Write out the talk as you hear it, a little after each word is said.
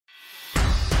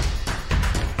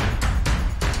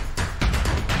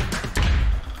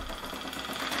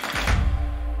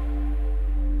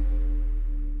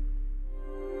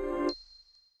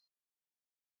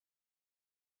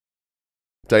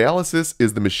Dialysis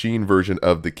is the machine version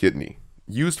of the kidney,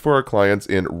 used for our clients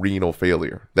in renal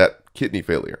failure, that kidney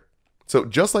failure. So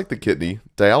just like the kidney,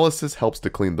 dialysis helps to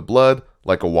clean the blood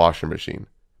like a washing machine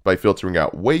by filtering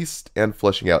out waste and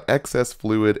flushing out excess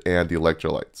fluid and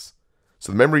electrolytes.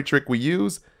 So the memory trick we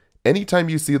use, anytime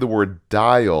you see the word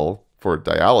dial for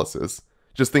dialysis,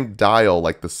 just think dial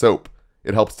like the soap.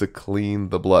 It helps to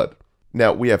clean the blood.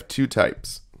 Now we have two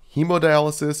types,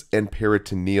 hemodialysis and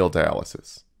peritoneal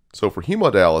dialysis. So for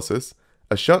hemodialysis,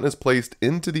 a shunt is placed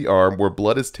into the arm where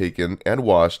blood is taken and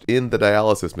washed in the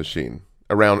dialysis machine,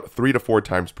 around 3 to 4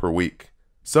 times per week.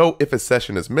 So if a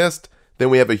session is missed, then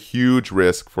we have a huge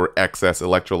risk for excess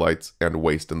electrolytes and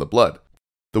waste in the blood.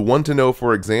 The one to know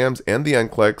for exams and the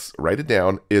NCLEX, write it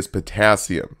down, is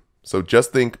potassium. So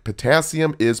just think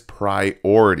potassium is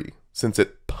priority since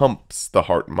it pumps the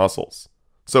heart muscles.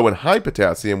 So in high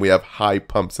potassium, we have high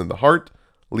pumps in the heart,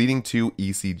 leading to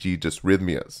ECG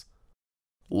dysrhythmias.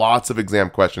 Lots of exam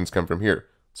questions come from here,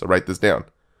 so write this down.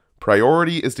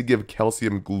 Priority is to give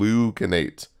calcium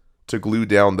gluconate to glue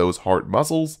down those heart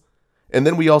muscles, and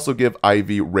then we also give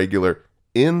IV regular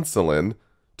insulin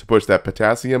to push that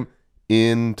potassium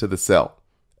into the cell,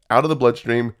 out of the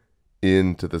bloodstream,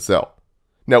 into the cell.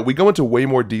 Now, we go into way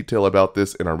more detail about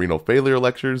this in our renal failure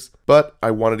lectures, but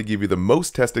I wanted to give you the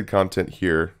most tested content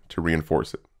here to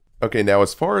reinforce it. Okay, now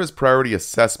as far as priority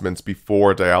assessments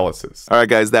before dialysis. All right,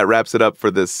 guys, that wraps it up for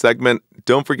this segment.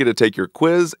 Don't forget to take your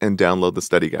quiz and download the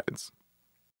study guides.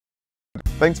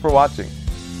 Thanks for watching.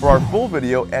 For our full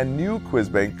video and new quiz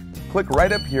bank, click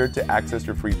right up here to access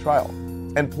your free trial.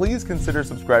 And please consider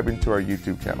subscribing to our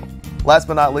YouTube channel. Last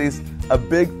but not least, a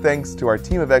big thanks to our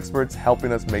team of experts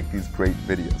helping us make these great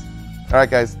videos. All right,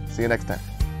 guys, see you next time.